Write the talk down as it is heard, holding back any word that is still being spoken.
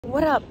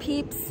What up,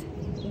 peeps?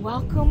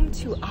 Welcome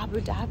to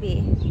Abu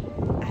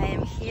Dhabi. I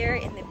am here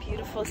in the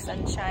beautiful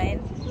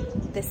sunshine.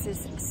 This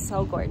is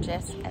so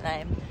gorgeous and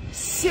I'm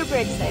super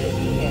excited to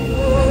be here.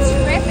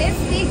 The trip is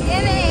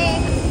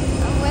beginning.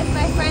 I'm with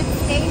my friend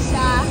Stacia.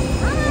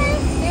 Hi!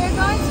 We're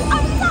going to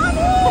Abu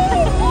Dhabi!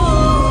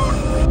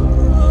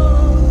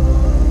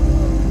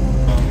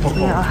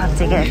 We all have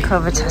to get a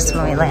COVID test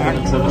when we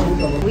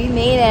land. We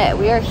made it.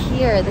 We are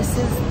here. This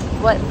is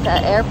what the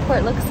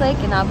airport looks like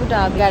in Abu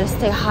Dhabi. We gotta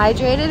stay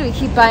hydrated. We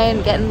keep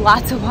getting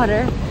lots of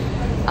water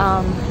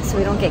so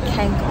we don't get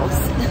cankles.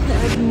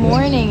 Good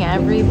morning,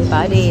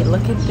 everybody.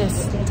 Look at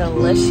this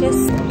delicious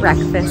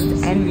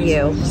breakfast and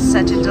view.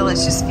 Such a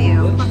delicious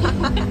view.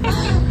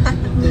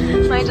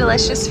 My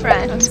delicious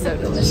friend. I'm so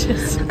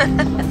delicious.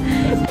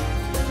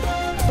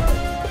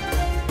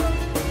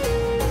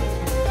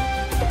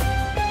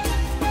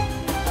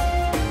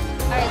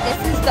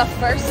 The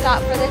first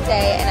stop for the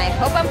day, and I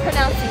hope I'm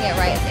pronouncing it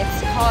right.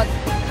 It's called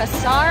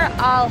Qasr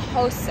Al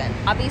Hosn.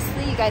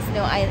 Obviously, you guys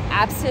know I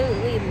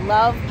absolutely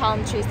love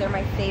palm trees. They're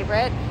my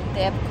favorite.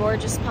 They have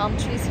gorgeous palm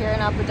trees here in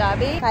Abu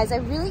Dhabi. Guys, I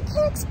really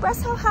can't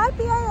express how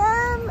happy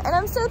I am, and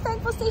I'm so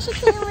thankful Stacia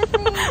came with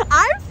me.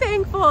 I'm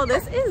thankful.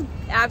 This is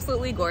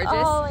absolutely gorgeous.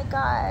 Oh my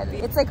god.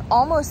 It's like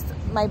almost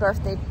my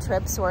birthday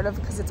trip, sort of,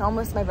 because it's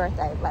almost my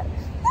birthday, but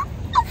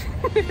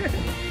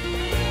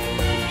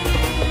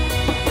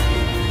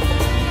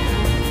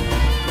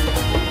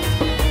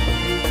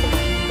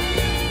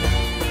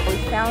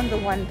found the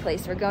one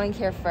place. We're going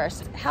here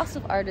first. House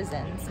of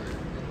Artisans.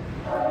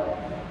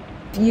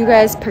 You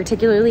guys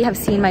particularly have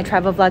seen my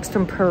travel vlogs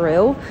from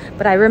Peru,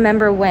 but I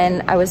remember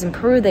when I was in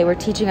Peru, they were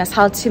teaching us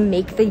how to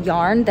make the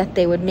yarn that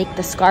they would make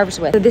the scarves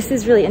with. So this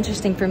is really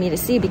interesting for me to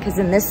see because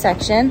in this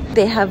section,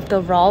 they have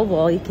the raw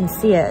wool. You can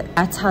see it.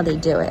 That's how they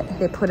do it.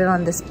 They put it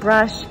on this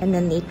brush and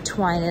then they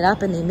twine it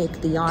up and they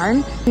make the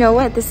yarn. You know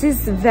what? This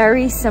is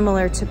very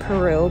similar to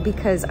Peru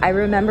because I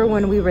remember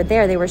when we were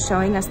there, they were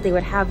showing us they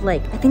would have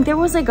like, I think there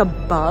was like a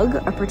bug,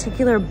 a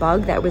particular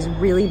bug that was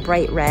really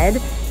bright red,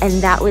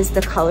 and that was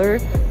the color,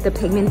 the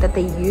pigment that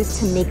they use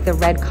to make the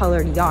red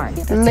colored yarn.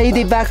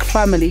 Ladybug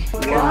family.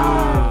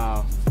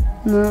 Wow.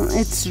 No,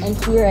 it's... And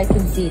here I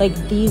can see like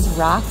these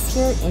rocks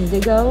here,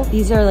 indigo.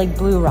 These are like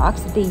blue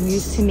rocks that they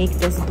use to make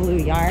this blue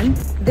yarn.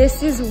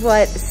 This is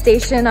what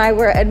Stacia and I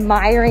were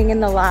admiring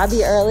in the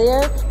lobby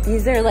earlier.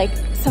 These are like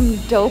some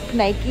dope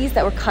Nikes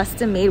that were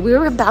custom made. We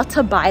were about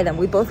to buy them.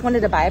 We both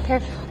wanted to buy a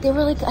pair. They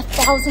were like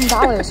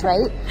 $1,000,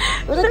 right?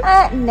 We're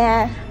like,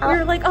 nah. We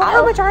were like, oh,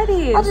 how much are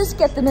these? I'll just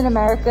get them in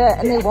America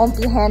and they won't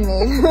be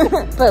handmade.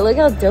 But look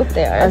how dope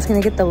they are. I was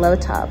gonna get the low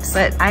tops,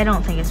 but I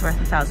don't think it's worth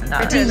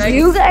 $1,000. Do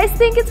you guys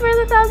think it's worth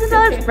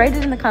 $1,000? Write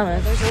it in the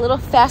comments. There's a little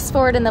fast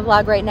forward in the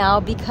vlog right now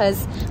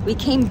because we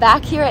came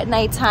back here at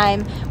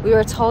nighttime. We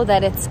were told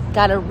that it's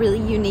got a really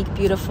unique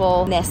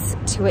beautifulness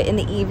to it in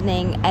the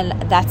evening, and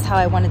that's how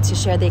I wanted to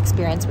share the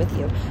experience with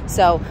you.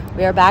 So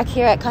we are back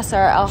here at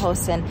Qasr Al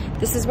Hosn.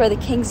 This is where the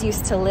kings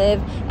used to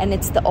live, and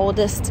it's the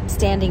oldest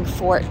standing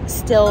fort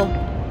still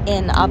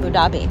in Abu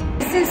Dhabi.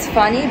 This is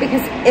funny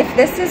because if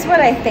this is what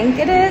I think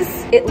it is,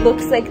 it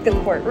looks like the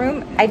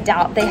courtroom. I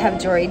doubt they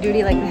have jury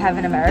duty like we have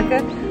in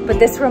America, but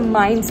this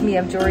reminds me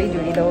of jury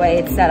duty the way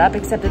it's set up,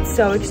 except it's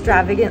so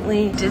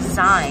extravagantly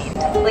designed.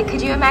 Like,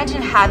 could you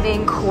imagine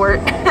having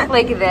court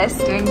like this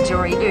doing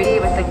jury duty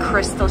with the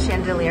crystal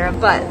chandelier?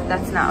 But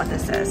that's not what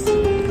this is.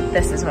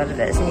 This is what it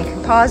is, and you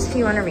can pause if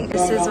you want to read.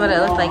 This is what it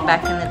looked like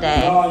back in the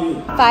day.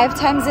 5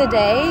 times a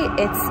day,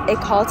 it's a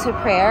call to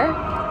prayer,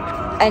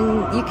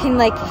 and you can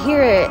like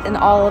hear it in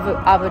all of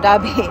Abu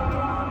Dhabi.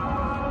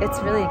 It's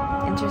really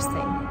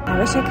interesting. I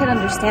wish I could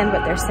understand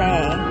what they're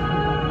saying.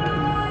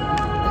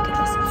 Look at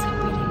this, it's so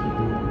pretty.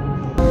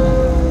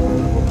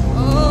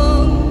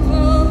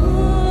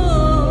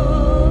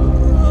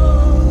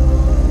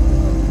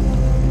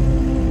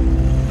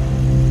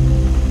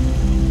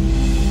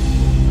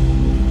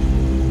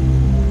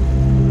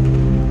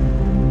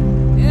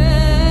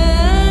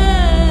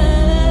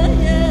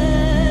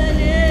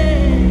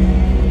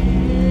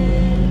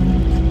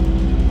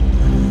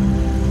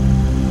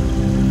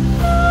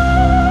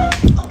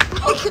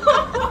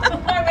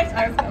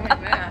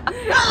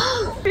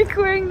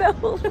 Recording the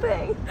whole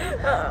thing.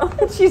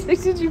 Oh, she's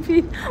like, did you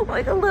pee?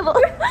 Like a little.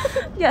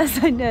 Yes,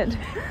 I did.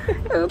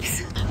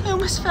 Oops. I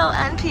almost fell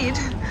and peed.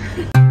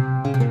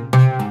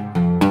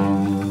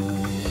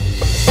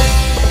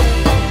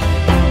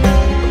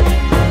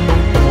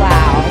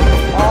 Wow.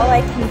 All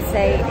I can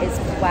say is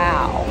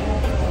wow.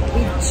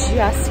 We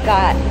just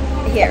got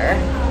here.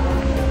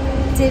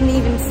 Didn't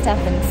even step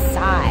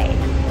inside.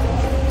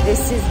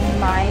 This is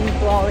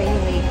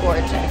mind-blowingly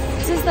gorgeous.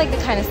 This is like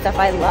the kind of stuff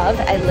I love.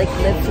 I like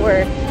live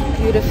for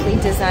beautifully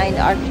designed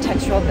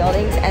architectural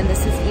buildings, and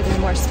this is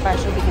even more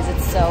special because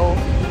it's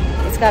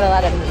got a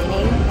lot of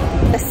meaning.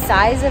 The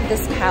size of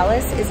this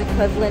palace is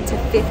equivalent to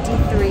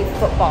 53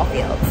 football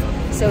fields,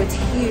 so it's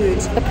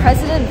huge. The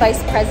president,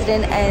 vice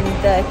president, and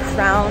the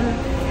crown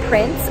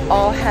prince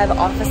all have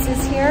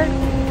offices here,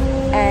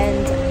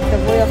 and the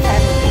royal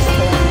family used to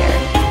live here.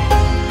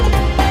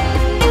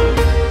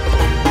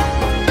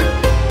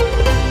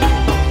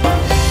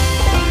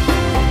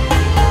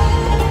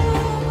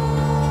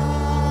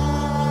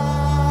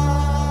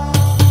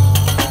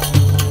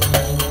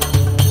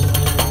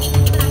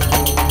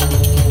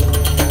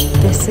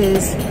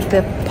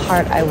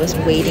 part I was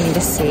waiting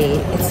to see.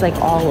 It's like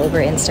all over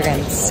Instagram.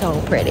 It's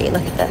so pretty.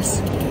 Look at this.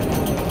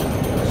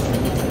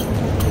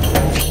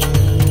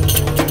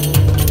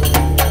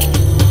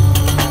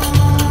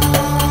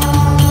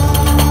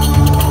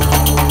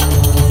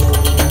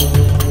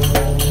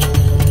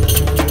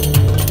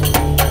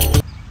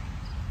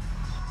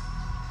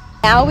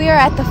 Now we are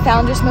at the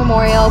Founders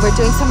Memorial. We're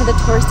doing some of the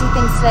touristy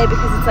things today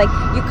because it's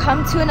like you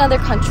come to another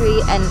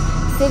country and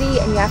city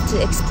and you have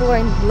to explore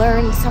and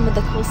learn some of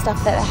the cool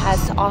stuff that it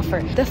has to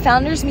offer. The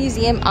Founders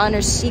Museum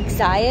honors Sheikh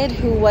Zayed,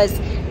 who was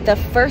the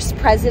first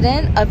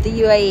president of the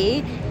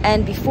UAE,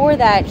 and before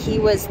that he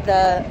was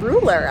the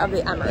ruler of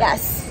the Emirates.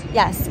 Yes,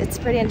 yes, it's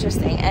pretty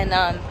interesting. And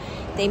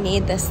they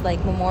made this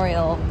like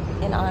memorial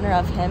in honor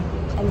of him,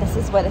 and this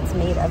is what it's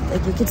made of.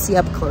 Like you can see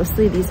up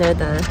closely, these are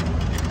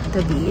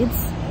the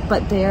beads,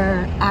 but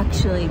they're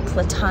actually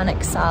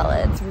platonic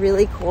solids. It's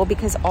really cool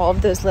because all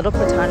of those little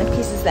platonic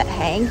pieces that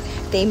hang,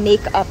 they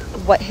make up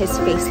what his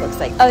face looks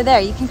like. Oh, there,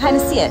 you can kind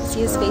of see it. See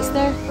his face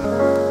there?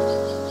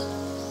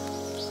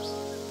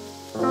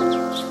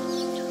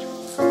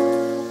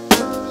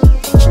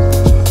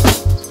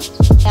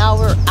 Now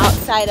we're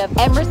outside of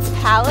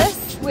Emirates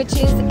Palace, which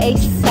is a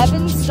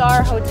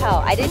 7-star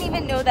hotel. I didn't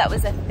even know that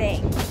was a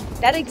thing.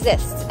 That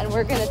exists, and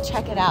we're gonna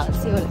check it out and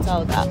see what it's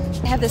all about.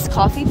 They have this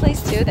coffee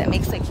place too that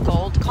makes like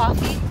gold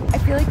coffee. I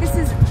feel like this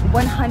is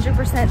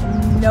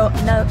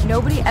 100%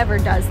 nobody ever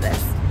does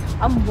this.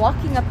 I'm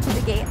walking up to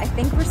the gate. I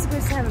think we're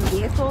supposed to have a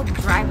vehicle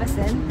drive us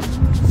in.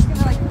 I'm just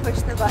gonna like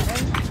push the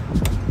button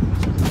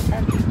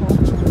and pull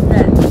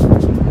that.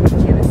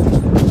 Okay, this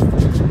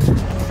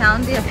is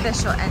found the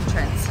official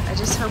entrance. I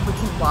just hope we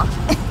can walk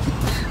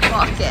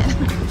in.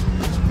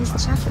 He's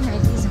checking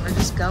IDs and we're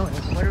just going.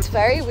 What's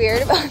very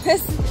weird about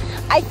this,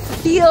 I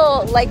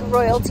feel like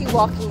royalty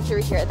walking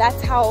through here.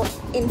 That's how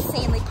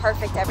insanely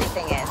perfect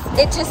everything is.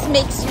 It just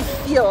makes you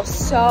feel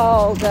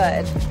so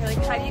good. You're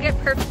like, how do you get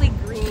perfectly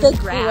green the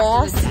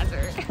grass in the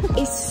desert?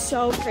 Is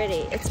so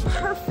pretty. It's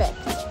perfect.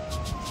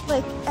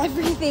 Like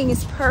everything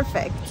is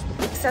perfect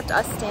except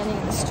us standing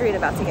in the street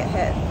about to get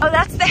hit. Oh,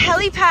 that's the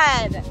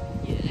helipad.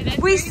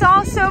 We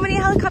saw so many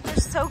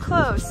helicopters so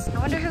close. I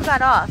wonder who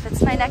got off.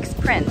 It's my next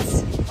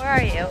prince. Where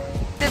are you?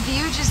 The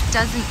view just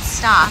doesn't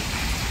stop.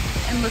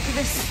 And look at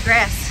this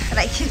grass that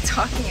I keep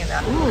talking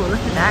about. Ooh, look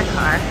at that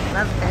car.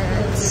 Love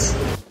it.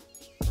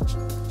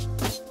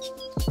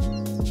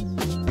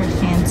 For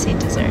fancy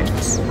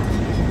desserts.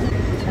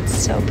 That's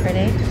so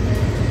pretty.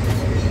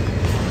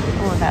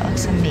 Oh, that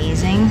looks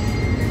amazing.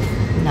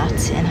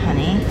 Nuts and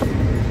honey.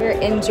 We're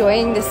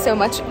enjoying this so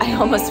much, I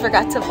almost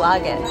forgot to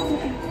vlog it.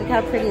 Look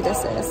how pretty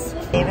this is.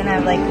 They even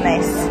have like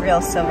nice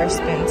real silver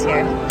spoons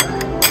here.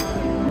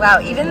 Wow,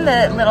 even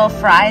the little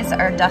fries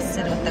are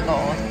dusted with the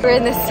gold. We're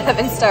in this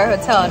 7-star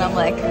hotel and I'm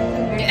like,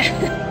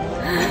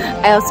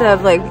 yeah. I also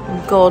have like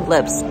gold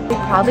lips. We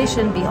probably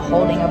shouldn't be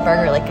holding a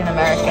burger like an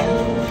American.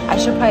 I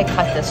should probably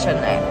cut this,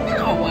 shouldn't I?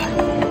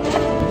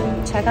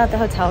 No. Check out the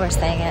hotel we're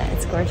staying at.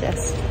 It's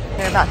gorgeous.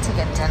 They're about to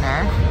get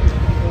dinner.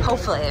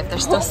 Hopefully, if they're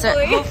still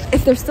serving.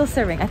 If they're still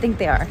serving, I think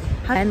they are.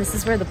 And this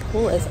is where the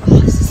pool is. Oh,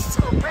 this is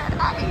so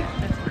pretty.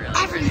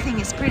 Everything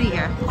is pretty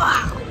here.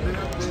 Wow.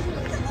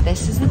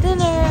 This is the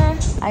dinner.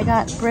 I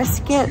got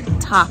brisket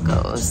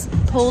tacos,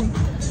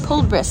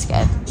 pulled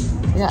brisket.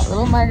 We got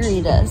little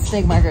margaritas,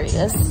 big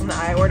margaritas. And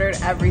I ordered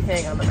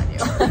everything on the menu.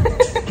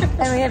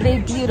 And we have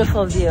a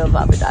beautiful view of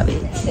Abu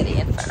Dhabi City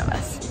in front of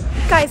us.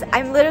 Guys,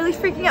 I'm literally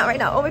freaking out right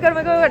now. Oh my god, oh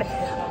my god, oh my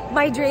god.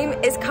 My dream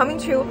is coming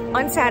true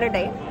on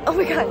Saturday. Oh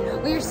my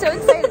god, we are so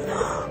excited.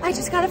 I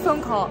just got a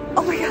phone call.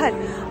 Oh my god.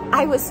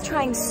 I was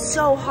trying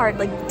so hard,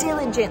 like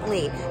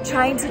diligently,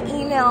 trying to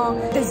email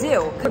the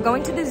zoo. We're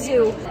going to the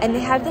zoo and they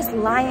have this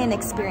lion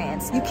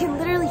experience. You can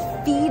literally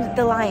feed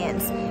the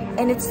lions.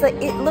 And it's like,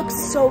 it looks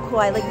so cool.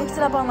 I like looked it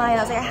up online.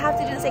 I was like, I have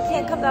to do this. I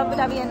can't come to Abu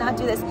Dhabi and not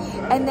do this.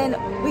 And then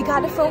we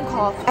got a phone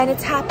call and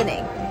it's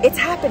happening. It's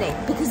happening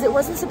because it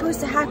wasn't supposed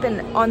to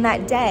happen on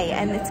that day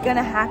and it's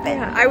gonna happen.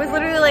 Yeah, I was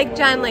literally like,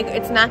 Jen, like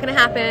it's not gonna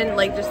happen.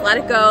 Like just let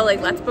it go. Like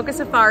let's book a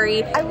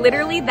safari.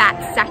 Literally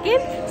that second,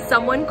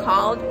 someone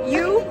called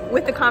you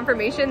with the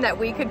confirmation that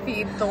we could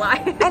feed the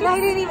lions. And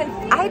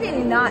I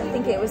did not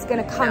think it was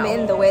gonna come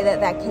in the way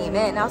that came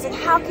in. I was like,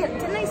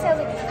 didn't I say, I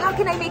was like, how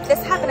can I make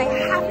this happen? I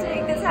have to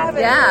make this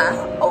happen.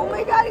 Yeah. Oh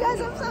my god, guys,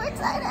 I'm so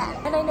excited.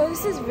 And I know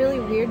this is really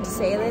weird to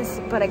say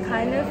this, but I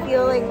kind of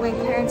feel like my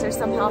parents are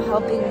somehow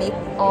helping make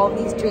all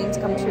these dreams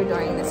come true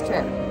during this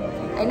trip.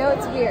 I know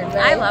it's weird, but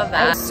I love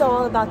that. I'm so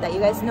all about that. You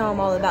guys know I'm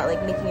all about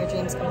like making your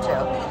dreams come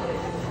true.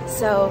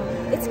 So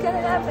it's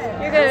gonna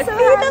happen. You're gonna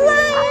feed the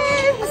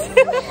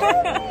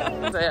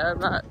lions. I'm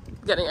not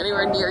getting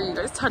anywhere near you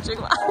guys touching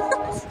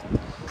lions.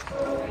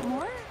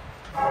 More?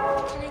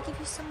 Can I give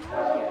you some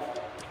more?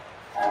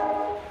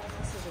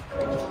 This is a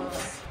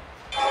gorgeous.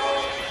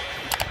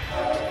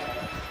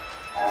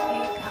 Here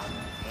you go.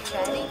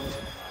 Are you ready?